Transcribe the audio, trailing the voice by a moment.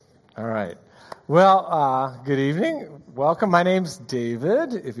All right. Well, good evening. Welcome. My name's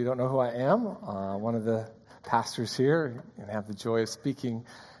David. If you don't know who I am, one of the pastors here, and have the joy of speaking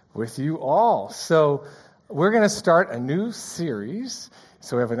with you all. So we're going to start a new series.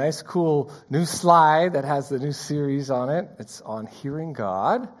 So we have a nice, cool new slide that has the new series on it. It's on hearing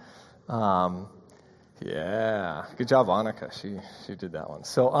God. Yeah, good job, Annika. She did that one.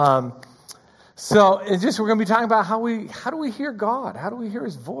 So it's just we're going to be talking about how do we hear God? How do we hear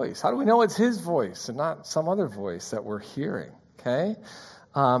His voice? How do we know it's His voice and not some other voice that we're hearing? Okay,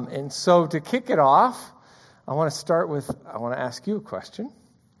 and so to kick it off, I want to ask you a question.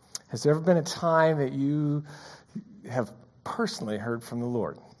 Has there ever been a time that you have personally heard from the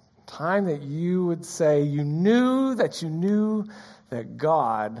Lord? Time that you would say you knew that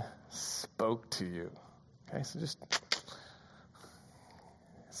God spoke to you. Okay, so has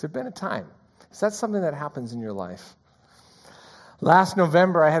there been a time? Is that something that happens in your life? Last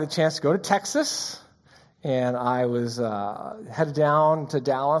November, I had a chance to go to Texas, and I was headed down to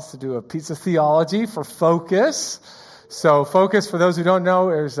Dallas to do a piece of theology for Focus. So Focus, for those who don't know,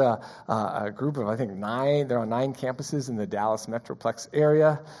 there's a group of, I think, 9. They're on 9 campuses in the Dallas Metroplex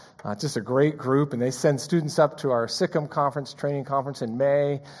area. Just a great group, and they send students up to our SICM conference, training conference in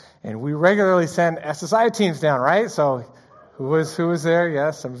May, and we regularly send SSI teams down, right? So who was there?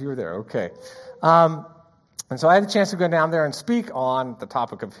 Yes, some of you were there. Okay. And so I had a chance to go down there and speak on the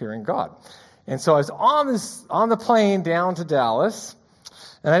topic of hearing God. And so I was on the plane down to Dallas,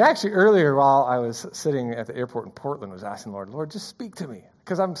 and I'd actually earlier while I was sitting at the airport in Portland was asking Lord, just speak to me,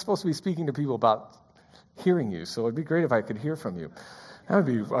 because I'm supposed to be speaking to people about hearing you, so it'd be great if I could hear from you. That would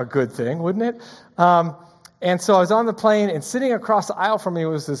be a good thing, wouldn't it? And so I was on the plane, and sitting across the aisle from me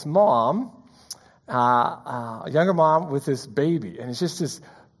was this mom, a younger mom with this baby, and it's just this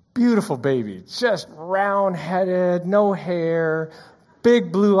beautiful baby, just round-headed, no hair, big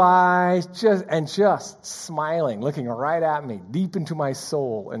blue eyes, just smiling, looking right at me, deep into my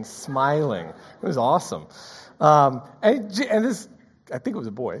soul, and smiling. It was awesome. And this, I think it was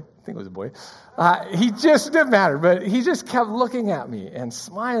a boy. He just didn't matter, but he just kept looking at me and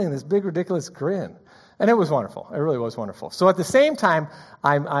smiling, this big ridiculous grin. And it was wonderful. It really was wonderful. So at the same time,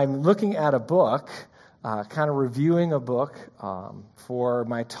 I'm looking at a book, kind of reviewing a book for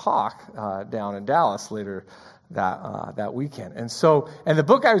my talk down in Dallas later that weekend. And the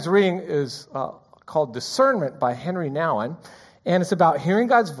book I was reading is called Discernment by Henry Nouwen, and it's about hearing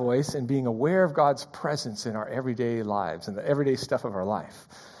God's voice and being aware of God's presence in our everyday lives and the everyday stuff of our life.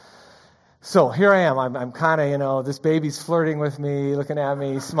 So here I am. I'm kind of, this baby's flirting with me, looking at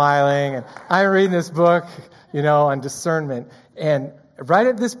me, smiling, and I'm reading this book, on discernment. And right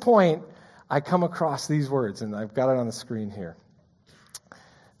at this point, I come across these words, and I've got it on the screen here.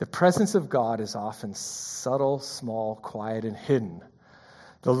 The presence of God is often subtle, small, quiet, and hidden.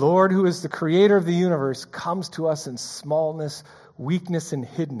 The Lord, who is the creator of the universe, comes to us in smallness, weakness, and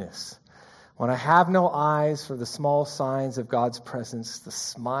hiddenness. When I have no eyes for the small signs of God's presence, the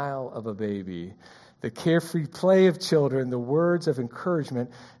smile of a baby, the carefree play of children, the words of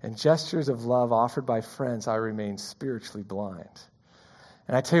encouragement, and gestures of love offered by friends, I remain spiritually blind.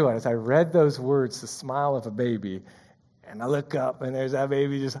 And I tell you what, as I read those words, the smile of a baby, and I look up, and there's that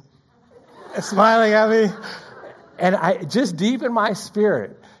baby just smiling at me, and I just deep in my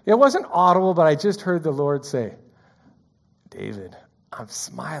spirit, it wasn't audible, but I just heard the Lord say, David, I'm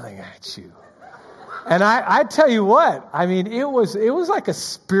smiling at you. And I tell you what, it was like a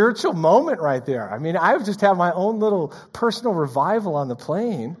spiritual moment right there. I just had my own little personal revival on the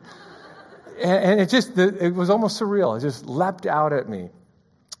plane, and it was almost surreal. It just leapt out at me.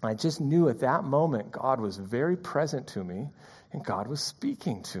 I just knew at that moment God was very present to me, and God was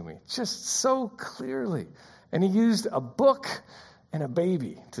speaking to me just so clearly. And He used a book and a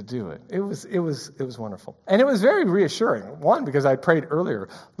baby to do it. It was wonderful. And it was very reassuring. One, because I prayed earlier,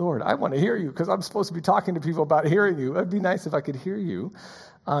 Lord, I want to hear you, because I'm supposed to be talking to people about hearing you. It'd be nice if I could hear you.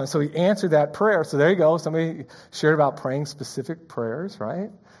 So He answered that prayer. So there you go. Somebody shared about praying specific prayers,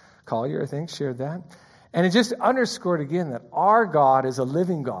 right? Collier, I think, shared that. And it just underscored again that our God is a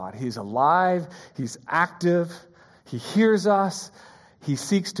living God. He's alive. He's active. He hears us. He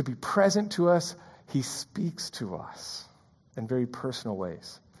seeks to be present to us. He speaks to us in very personal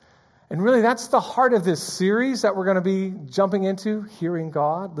ways. And really, that's the heart of this series that we're going to be jumping into, hearing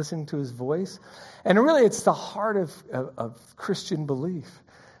God, listening to His voice. And really, it's the heart of Christian belief,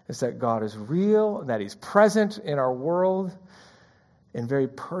 is that God is real, and that He's present in our world in very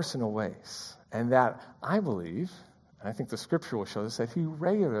personal ways. And that I believe, and I think the Scripture will show us, that He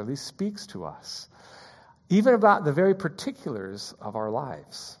regularly speaks to us, even about the very particulars of our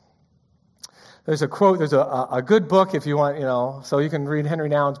lives. There's a quote, there's a good book if you want, so you can read Henry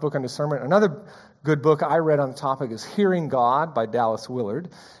Nouwen's book on discernment. Another good book I read on the topic is Hearing God by Dallas Willard.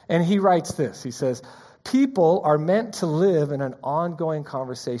 And he writes this. He says, people are meant to live in an ongoing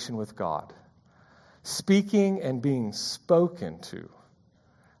conversation with God, speaking and being spoken to.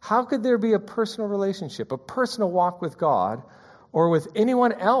 How could there be a personal relationship, a personal walk with God or with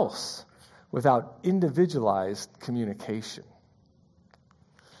anyone else without individualized communication?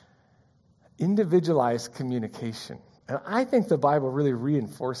 Individualized communication. And I think the Bible really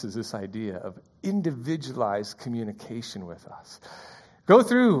reinforces this idea of individualized communication with us. Go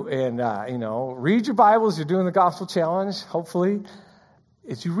through and, read your Bibles. You're doing the Gospel Challenge, hopefully.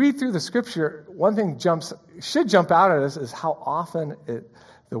 As you read through the Scripture, one thing should jump out at us is how often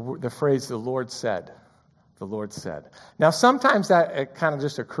the phrase, the Lord said. The Lord said. Now, sometimes it kind of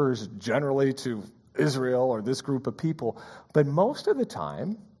just occurs generally to Israel or this group of people. But most of the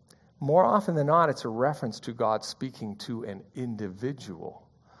time, more often than not, it's a reference to God speaking to an individual.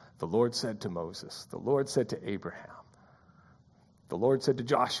 The Lord said to Moses. The Lord said to Abraham. The Lord said to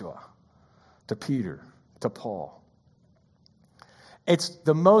Joshua, to Peter, to Paul. It's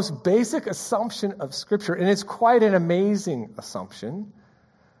the most basic assumption of Scripture, and it's quite an amazing assumption.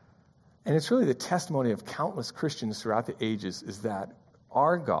 And it's really the testimony of countless Christians throughout the ages is that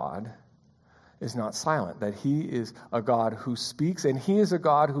our God is not silent, that he is a God who speaks, and he is a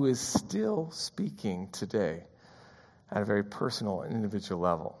God who is still speaking today at a very personal and individual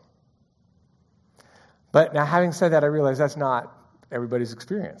level. But now, having said that, I realize that's not everybody's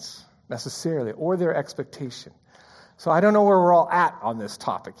experience necessarily, or their expectation. So I don't know where we're all at on this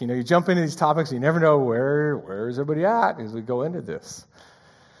topic. You jump into these topics, and you never know where is everybody at as we go into this.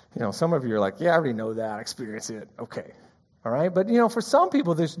 Some of you are like, yeah, I already know that, experience it. Okay. All right? But, for some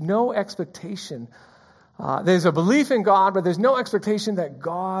people, there's no expectation. There's a belief in God, but there's no expectation that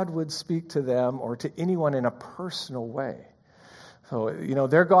God would speak to them or to anyone in a personal way. So,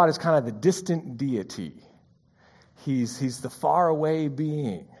 their God is kind of the distant deity. He's the faraway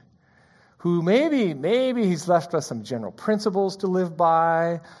being who maybe he's left us some general principles to live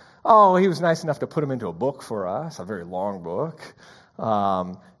by. Oh, he was nice enough to put them into a book for us, a very long book.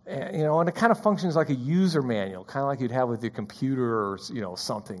 And it kind of functions like a user manual, kind of like you'd have with your computer or,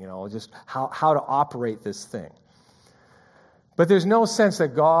 something, just how to operate this thing. But there's no sense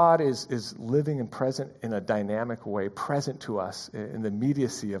that God is living and present in a dynamic way, present to us in the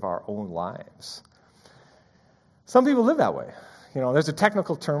immediacy of our own lives. Some people live that way. There's a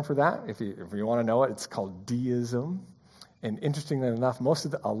technical term for that. If you want to know it, it's called deism. And interestingly enough,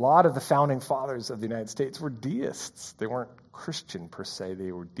 a lot of the founding fathers of the United States were deists. They weren't Christian per se,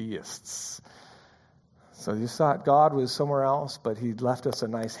 they were deists. So you thought God was somewhere else, but he left us a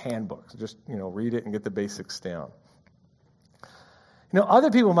nice handbook. So just, read it and get the basics down.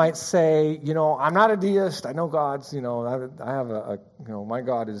 Other people might say, I'm not a deist. I know God's, I have my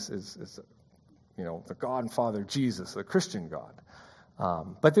God is the God and Father Jesus, the Christian God.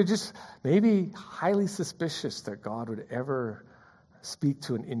 But they're just maybe highly suspicious that God would ever speak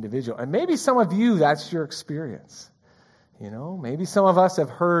to an individual. And maybe some of you, that's your experience. Maybe some of us have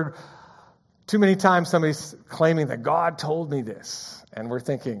heard too many times somebody claiming that God told me this. And we're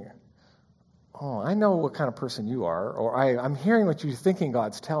thinking, oh, I know what kind of person you are. Or I'm hearing what you're thinking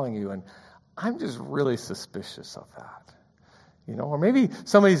God's telling you. And I'm just really suspicious of that. Or maybe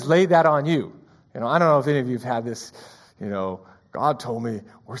somebody's laid that on you. I don't know if any of you have had this, God told me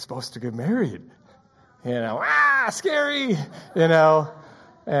we're supposed to get married. Scary,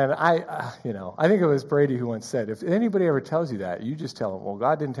 And I think it was Brady who once said, if anybody ever tells you that, you just tell them, well,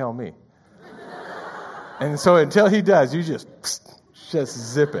 God didn't tell me. And so until he does, you just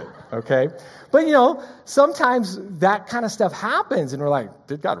zip it, okay? But, sometimes that kind of stuff happens, and we're like,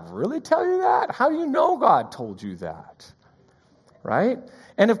 did God really tell you that? How do you know God told you that? Right?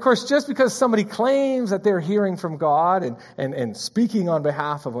 And, of course, just because somebody claims that they're hearing from God and speaking on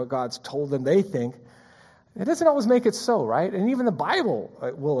behalf of what God's told them they think, it doesn't always make it so, right? And even the Bible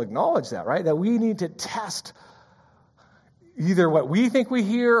will acknowledge that, right? That we need to test either what we think we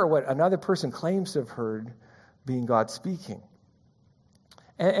hear or what another person claims to have heard being God speaking.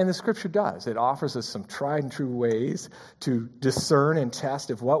 And the Scripture does. It offers us some tried and true ways to discern and test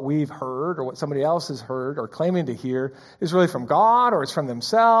if what we've heard or what somebody else has heard or claiming to hear is really from God or it's from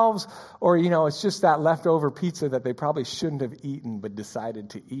themselves or, it's just that leftover pizza that they probably shouldn't have eaten but decided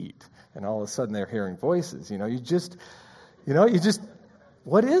to eat. And all of a sudden they're hearing voices.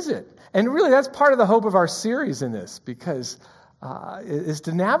 What is it? And really that's part of the hope of our series in this because is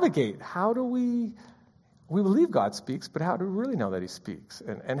to navigate how do we believe God speaks, but how do we really know that he speaks?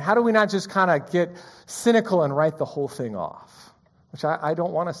 And how do we not just kind of get cynical and write the whole thing off? which I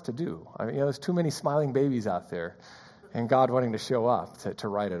don't want us to do. I mean, there's too many smiling babies out there, and God wanting to show up to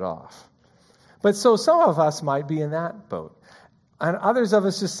write it off. But so some of us might be in that boat, and others of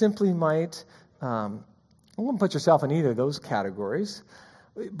us just simply might. I wouldn't put yourself in either of those categories,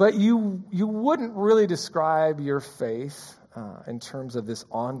 but you wouldn't really describe your faith in terms of this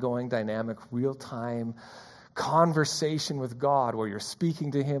ongoing, dynamic, real-time conversation with God where you're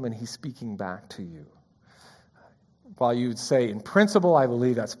speaking to Him and He's speaking back to you. While you would say, in principle, I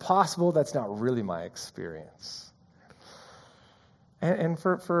believe that's possible, that's not really my experience. And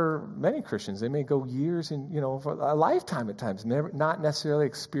for many Christians, they may go years and, for a lifetime at times, not necessarily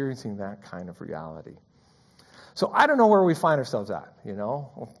experiencing that kind of reality. So I don't know where we find ourselves at,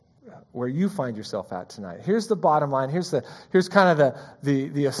 where you find yourself at tonight. Here's the bottom line. Here's kind of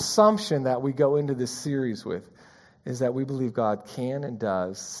the assumption that we go into this series with, is that we believe God can and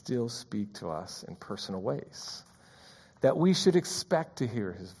does still speak to us in personal ways. That we should expect to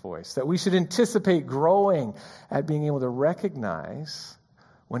hear His voice. That we should anticipate growing at being able to recognize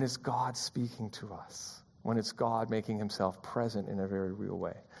when it's God speaking to us. When it's God making Himself present in a very real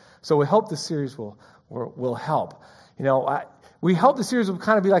way. So we hope this series will help. We hope the series will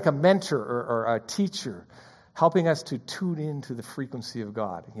kind of be like a mentor or a teacher, helping us to tune into the frequency of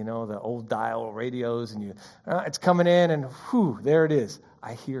God. The old dial radios, and it's coming in, and there it is.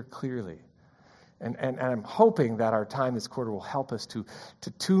 I hear clearly. And I'm hoping that our time this quarter will help us to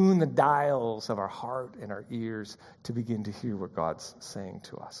tune the dials of our heart and our ears to begin to hear what God's saying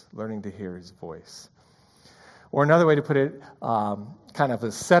to us, learning to hear His voice. Or another way to put it, kind of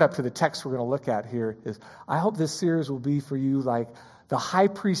a setup to the text we're going to look at here, is I hope this series will be for you like the high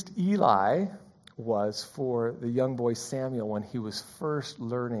priest Eli was for the young boy Samuel when he was first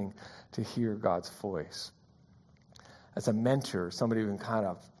learning to hear God's voice. As a mentor, somebody who can kind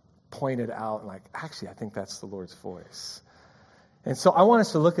of point it out and like, actually, I think that's the Lord's voice. And so I want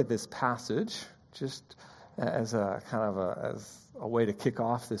us to look at this passage just as a kind of as a way to kick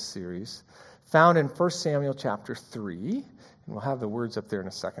off this series, found in 1 Samuel chapter 3, and we'll have the words up there in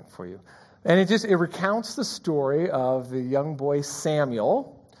a second for you. And it recounts the story of the young boy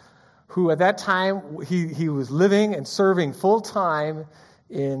Samuel, who at that time, he was living and serving full-time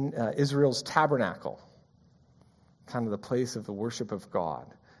in Israel's tabernacle, kind of the place of the worship of God.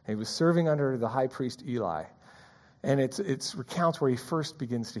 And he was serving under the high priest Eli. And it's recounts where he first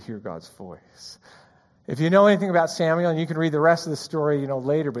begins to hear God's voice. If you know anything about Samuel, and you can read the rest of the story,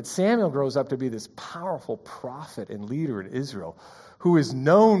 later, but Samuel grows up to be this powerful prophet and leader in Israel who is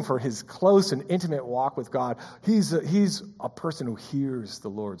known for his close and intimate walk with God. He's a person who hears the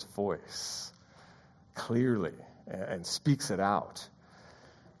Lord's voice clearly and speaks it out.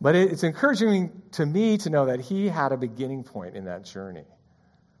 But it's encouraging to me to know that he had a beginning point in that journey,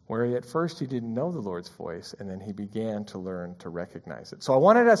 where at first he didn't know the Lord's voice, and then he began to learn to recognize it. So I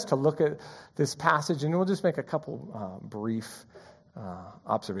wanted us to look at this passage, and we'll just make a couple brief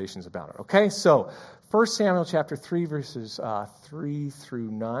observations about it. Okay, so 1 Samuel chapter 3, verses 3 through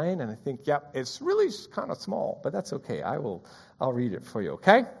 9, and I think, it's really kind of small, but that's okay. I'll read it for you,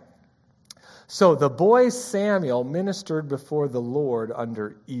 okay? So the boy Samuel ministered before the Lord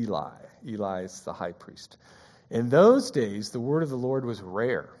under Eli. Eli is the high priest. In those days, the word of the Lord was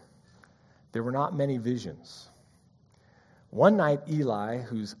rare. There were not many visions. One night, Eli,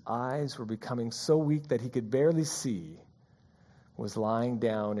 whose eyes were becoming so weak that he could barely see, was lying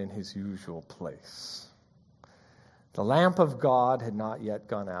down in his usual place. The lamp of God had not yet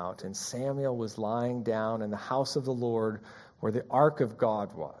gone out, and Samuel was lying down in the house of the Lord where the ark of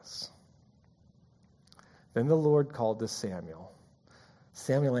God was. Then the Lord called to Samuel.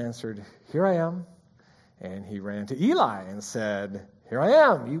 Samuel answered, "Here I am." And he ran to Eli and said, "Here I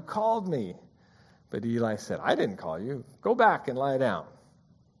am, you called me." But Eli said, "I didn't call you. Go back and lie down."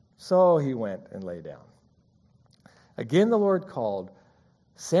 So he went and lay down. Again the Lord called,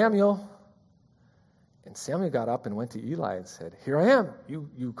 "Samuel." And Samuel got up and went to Eli and said, "Here I am,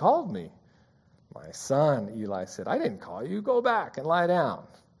 you called me." "My son," Eli said, "I didn't call you. Go back and lie down."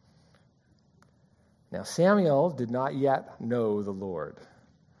 Now Samuel did not yet know the Lord.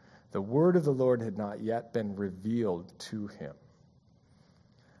 The word of the Lord had not yet been revealed to him.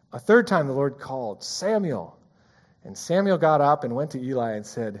 A third time the Lord called, "Samuel." And Samuel got up and went to Eli and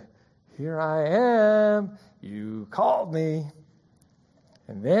said, "Here I am, you called me."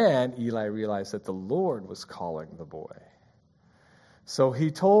 And then Eli realized that the Lord was calling the boy. So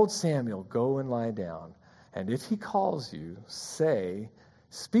he told Samuel, "Go and lie down, and if he calls you, say,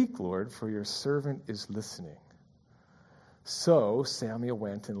 'Speak, Lord, for your servant is listening.'" So Samuel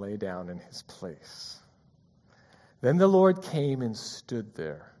went and lay down in his place. Then the Lord came and stood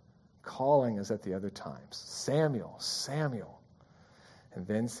there, calling as at the other times, "Samuel, Samuel." And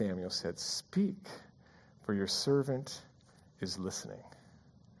then Samuel said, "Speak, for your servant is listening."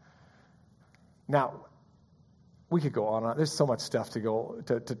 Now, we could go on. There's so much stuff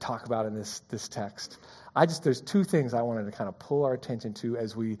to talk about in this text. There's two things I wanted to kind of pull our attention to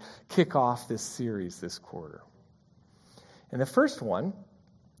as we kick off this series this quarter. And the first one,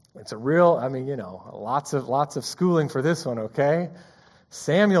 it's a real, lots of schooling for this one, okay?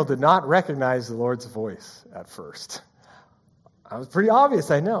 Samuel did not recognize the Lord's voice at first. That was pretty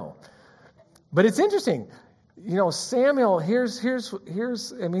obvious, I know. But it's interesting. Samuel, here's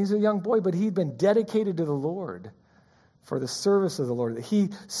he's a young boy, but he'd been dedicated to the Lord for the service of the Lord. He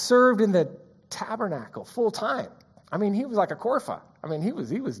served in the tabernacle full time. He was like a Korfa.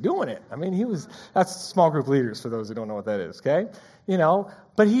 He was doing it. That's small group leaders for those who don't know what that is, okay?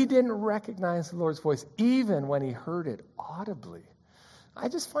 But he didn't recognize the Lord's voice even when he heard it audibly. I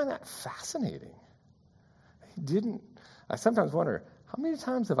just find that fascinating. He didn't. I sometimes wonder, how many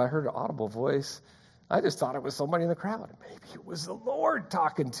times have I heard an audible voice? I just thought it was somebody in the crowd. Maybe it was the Lord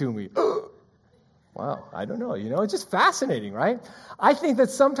talking to me. Wow, I don't know. It's just fascinating, right? I think that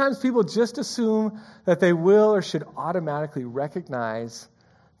sometimes people just assume that they will or should automatically recognize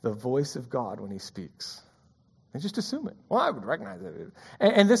the voice of God when he speaks. They just assume it. Well, I would recognize it.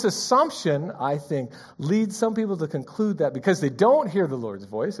 And this assumption, I think, leads some people to conclude that because they don't hear the Lord's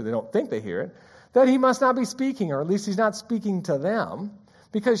voice, or they don't think they hear it, that he must not be speaking, or at least he's not speaking to them,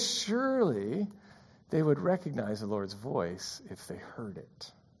 because surely they would recognize the Lord's voice if they heard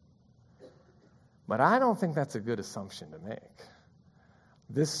it. But I don't think that's a good assumption to make.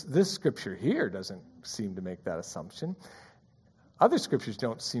 This scripture here doesn't seem to make that assumption. Other scriptures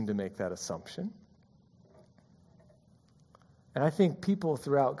don't seem to make that assumption. And I think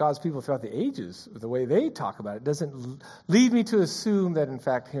God's people throughout the ages, the way they talk about it, doesn't lead me to assume that, in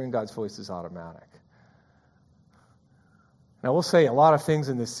fact, hearing God's voice is automatic. Now, we'll say a lot of things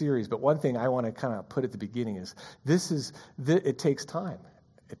in this series, but one thing I want to kind of put at the beginning is it takes time.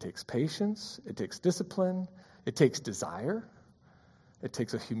 It takes patience. It takes discipline. It takes desire. It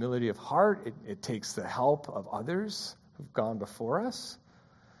takes a humility of heart. It takes the help of others who've gone before us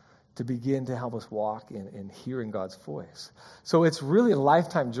to begin to help us walk in hearing God's voice. So it's really a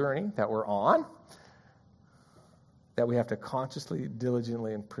lifetime journey that we're on that we have to consciously,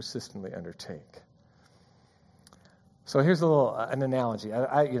 diligently, and persistently undertake. So here's an analogy.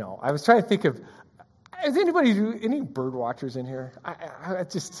 I was trying to think of, is any bird watchers in here?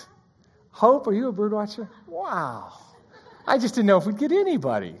 Hope, are you a bird watcher? Wow. I just didn't know if we'd get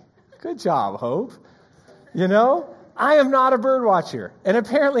anybody. Good job, Hope. I am not a bird watcher. And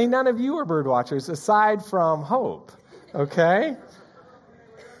apparently none of you are bird watchers aside from Hope. Okay?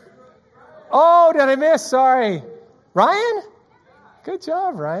 Oh, did I miss? Sorry. Ryan? Good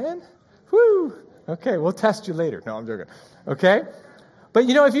job, Ryan. Woo. Okay, we'll test you later. No, I'm joking. Okay? But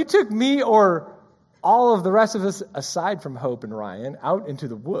if you took me or all of the rest of us aside from Hope and Ryan out into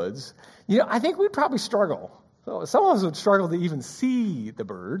the woods, I think we'd probably struggle. So some of us would struggle to even see the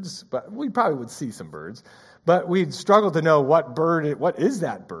birds, but we probably would see some birds. But we'd struggle to know what is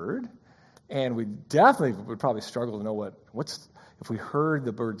that bird? And we definitely would probably struggle to know if we heard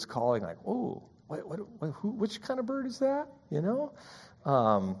the birds calling, like, "Whoa, which kind of bird is that?"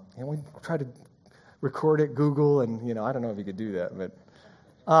 And we try to record it, Google, and I don't know if you could do that, but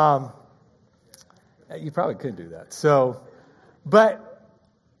you probably could do that.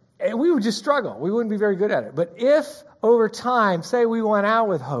 And we would just struggle. We wouldn't be very good at it. But if over time, say we went out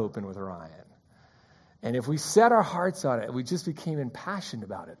with Hope and with Ryan, and if we set our hearts on it, we just became impassioned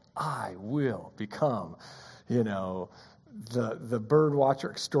about it, I will become, the bird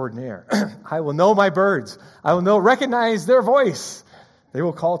watcher extraordinaire. I will know my birds. I will recognize their voice. They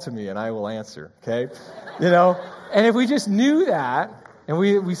will call to me and I will answer, okay? And if we just knew that, and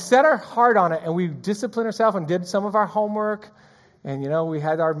we set our heart on it, and we disciplined ourselves and did some of our homework, and, we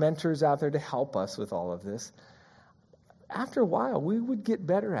had our mentors out there to help us with all of this, after a while, we would get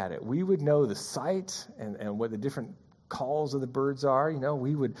better at it. We would know the sight and what the different calls of the birds are.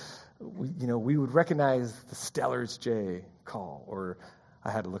 We would recognize the Steller's jay call, or I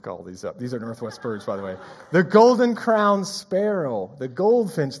had to look all these up. These are Northwest birds, by the way. The golden-crowned sparrow, the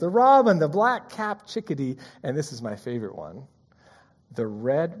goldfinch, the robin, the black-capped chickadee, and this is my favorite one, the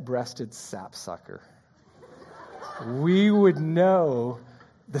red-breasted sapsucker. We would know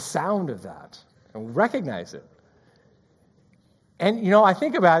the sound of that and recognize it. And, I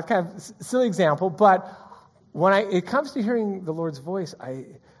think about it, kind of silly example, but when it comes to hearing the Lord's voice,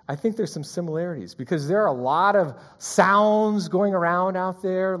 I think there's some similarities, because there are a lot of sounds going around out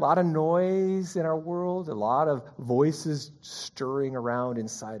there, a lot of noise in our world, a lot of voices stirring around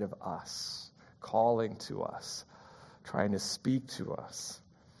inside of us, calling to us, trying to speak to us.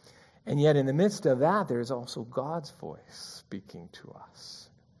 And yet in the midst of that, there's also God's voice speaking to us,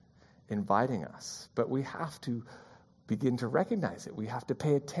 inviting us. But we have to begin to recognize it. We have to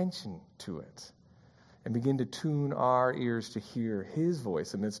pay attention to it and begin to tune our ears to hear his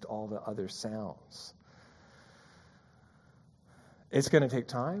voice amidst all the other sounds. It's going to take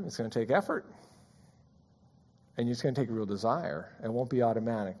time. It's going to take effort. And it's going to take real desire. It won't be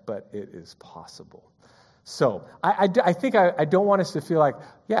automatic, but it is possible. So I think I don't want us to feel like,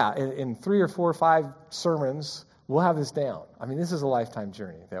 in 3 or 4 or 5 sermons, we'll have this down. I mean, this is a lifetime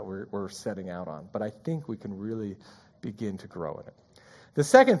journey that we're setting out on. But I think we can really begin to grow in it. The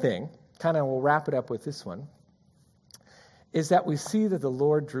second thing, kind of we'll wrap it up with this one, is that we see that the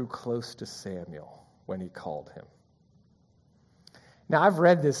Lord drew close to Samuel when he called him. Now, I've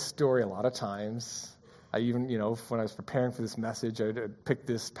read this story a lot of times. I even, when I was preparing for this message, I picked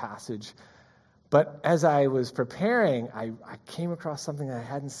this passage. But as I was preparing, I came across something that I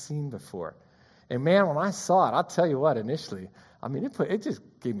hadn't seen before. And man, when I saw it, I'll tell you what, initially, I mean, it just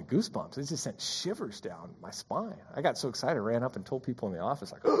gave me goosebumps. It just sent shivers down my spine. I got so excited, I ran up and told people in the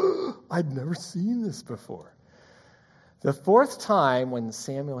office, like, oh, I'd never seen this before. The 4th time when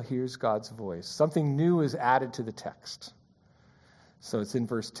Samuel hears God's voice, something new is added to the text. So it's in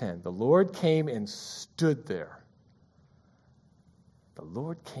verse 10. The Lord came and stood there. The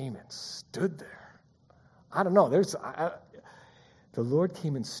Lord came and stood there. I don't know. The Lord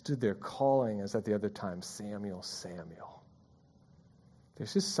came and stood there calling, as at the other time, Samuel, Samuel.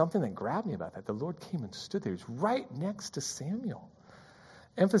 There's just something that grabbed me about that. The Lord came and stood there. He's right next to Samuel,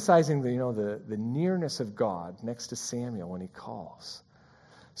 emphasizing the nearness of God next to Samuel when he calls.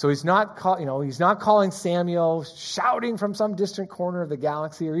 So he's not calling Samuel shouting from some distant corner of the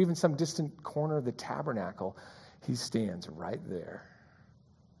galaxy or even some distant corner of the tabernacle. He stands right there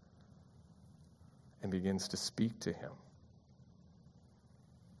and begins to speak to him.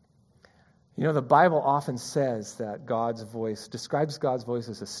 The Bible often says that God's voice, describes God's voice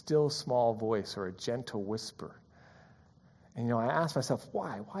as a still small voice or a gentle whisper. And, I ask myself,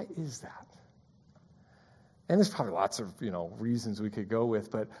 why? Why is that? And there's probably lots of, reasons we could go with,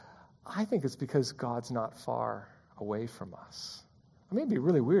 but I think it's because God's not far away from us. I mean, it'd be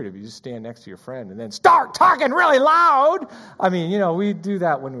really weird if you just stand next to your friend and then start talking really loud. I mean, we do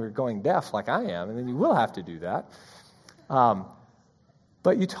that when we're going deaf like I am, and then you will have to do that.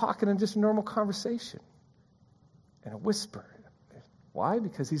 But you talk in just a normal conversation and a whisper. Why?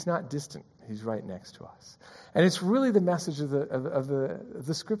 Because he's not distant. He's right next to us. And it's really the message of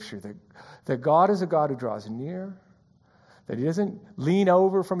the Scripture, that God is a God who draws near, that he doesn't lean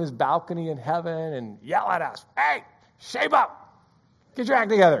over from his balcony in heaven and yell at us, hey, shape up. Get your act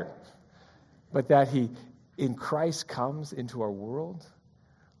together. But that he, in Christ, comes into our world,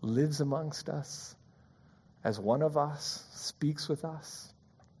 lives amongst us, as one of us, speaks with us.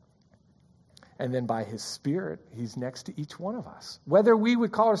 And then by his Spirit, he's next to each one of us. Whether we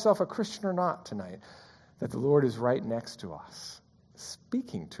would call ourselves a Christian or not tonight, that the Lord is right next to us,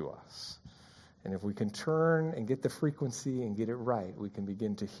 speaking to us. And if we can turn and get the frequency and get it right, we can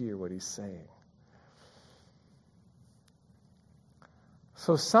begin to hear what he's saying.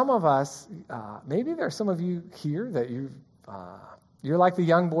 So some of us, maybe there are some of you here that you're like the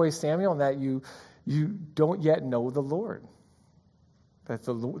young boy Samuel, and that you don't yet know the Lord. That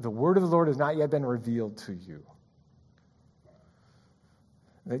the word of the Lord has not yet been revealed to you.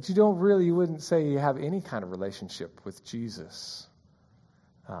 That you wouldn't say you have any kind of relationship with Jesus.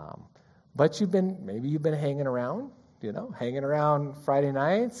 But maybe you've been hanging around Friday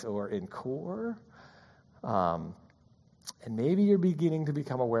nights or in core. And maybe you're beginning to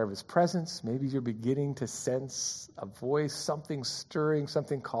become aware of his presence. Maybe you're beginning to sense a voice, something stirring,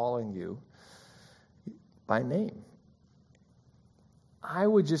 something calling you by name. I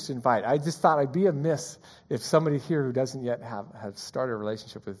would just invite, I just thought I'd be amiss if somebody here who doesn't yet have started a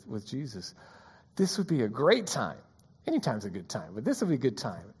relationship with Jesus, this would be a great time. Anytime's a good time, but this would be a good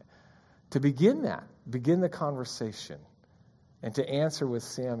time to begin the conversation, and to answer with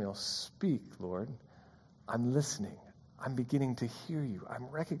Samuel, speak, Lord. I'm listening. I'm beginning to hear you. I'm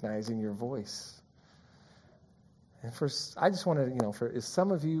recognizing your voice. And I just want to, for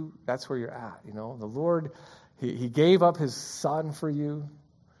some of you, that's where you're at. The Lord, He gave up His Son for you,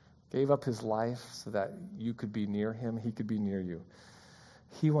 gave up His life so that you could be near Him, He could be near you.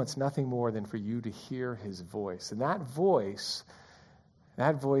 He wants nothing more than for you to hear His voice. And that voice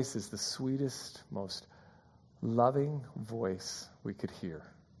is the sweetest, most loving voice we could hear.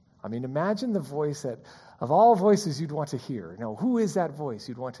 I mean, imagine the voice that, of all voices you'd want to hear. Who is that voice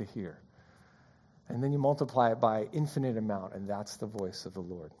you'd want to hear? And then you multiply it by infinite amount, and that's the voice of the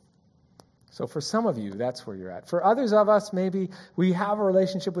Lord. So for some of you, that's where you're at. For others of us, maybe we have a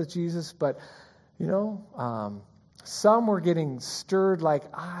relationship with Jesus, but, some were getting stirred like,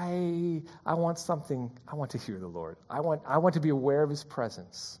 I want something, I want to hear the Lord. I want to be aware of his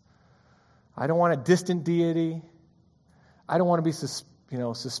presence. I don't want a distant deity. I don't want to be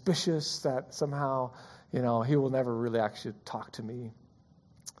suspicious that somehow, he will never really actually talk to me.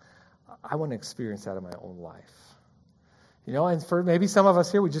 I want to experience that in my own life. And for maybe some of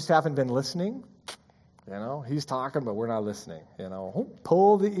us here, we just haven't been listening. He's talking, but we're not listening.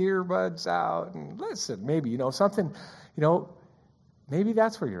 Pull the earbuds out and listen. Maybe, something, maybe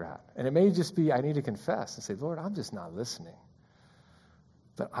that's where you're at. And it may just be, I need to confess and say, Lord, I'm just not listening.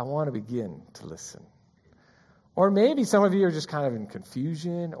 But I want to begin to listen. Or maybe some of you are just kind of in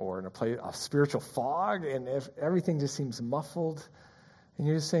confusion or in a place of spiritual fog, and if everything just seems muffled. And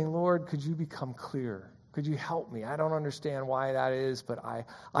you're just saying, Lord, could you become clear? Could you help me? I don't understand why that is, but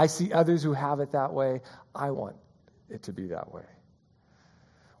I see others who have it that way. I want it to be that way.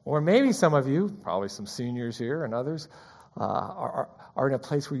 Or maybe some of you, probably some seniors here and others, are in a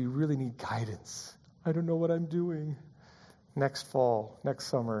place where you really need guidance. I don't know what I'm doing next fall, next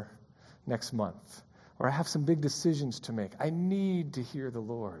summer, next month. Or I have some big decisions to make. I need to hear the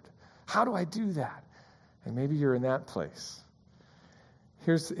Lord. How do I do that? And maybe you're in that place.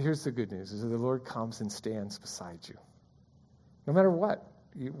 Here's the good news, is that the Lord comes and stands beside you. No matter what,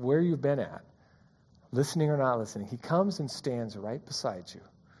 where you've been at, listening or not listening, he comes and stands right beside you.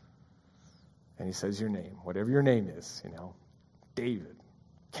 And he says your name, whatever your name is, David,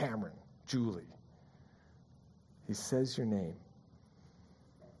 Cameron, Julie. He says your name.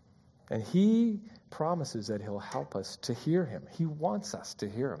 And he promises that he'll help us to hear him. He wants us to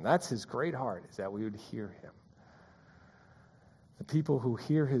hear him. That's his great heart, is that we would hear him. The people who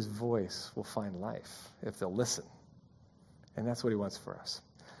hear his voice will find life if they'll listen. And that's what he wants for us.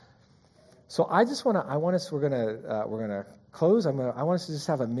 So we're going to close. I want us to just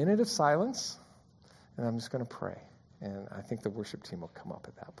have a minute of silence, and I'm just going to pray. And I think the worship team will come up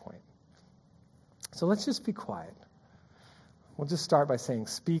at that point. So let's just be quiet. We'll just start by saying,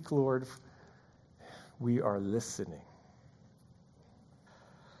 speak, Lord, we are listening.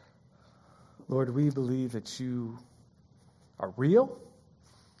 Lord, we believe that you are real,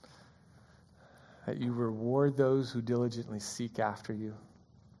 that you reward those who diligently seek after you.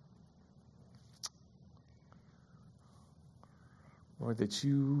 Lord, that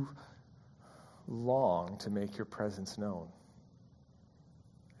you long to make your presence known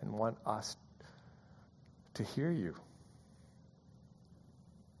and want us to hear you.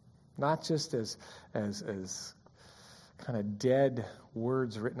 Not just as kind of dead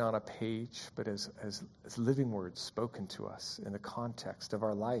words written on a page, but as living words spoken to us in the context of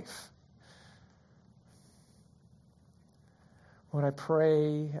our life. Lord, I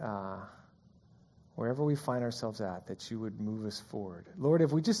pray wherever we find ourselves at, that you would move us forward. Lord,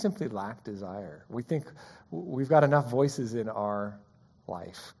 if we just simply lack desire, we think we've got enough voices in our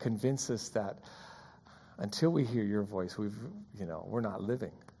life, convince us that until we hear your voice, we're not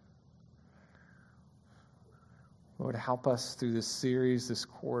living. Lord, help us through this series, this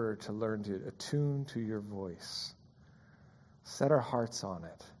quarter, to learn to attune to your voice. Set our hearts on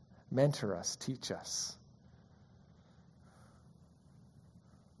it. Mentor us, teach us.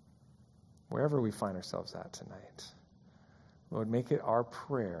 Wherever we find ourselves at tonight. Lord, make it our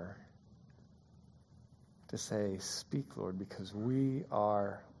prayer to say, speak, Lord, because we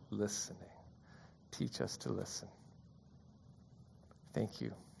are listening. Teach us to listen. Thank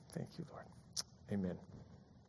you. Thank you, Lord. Amen.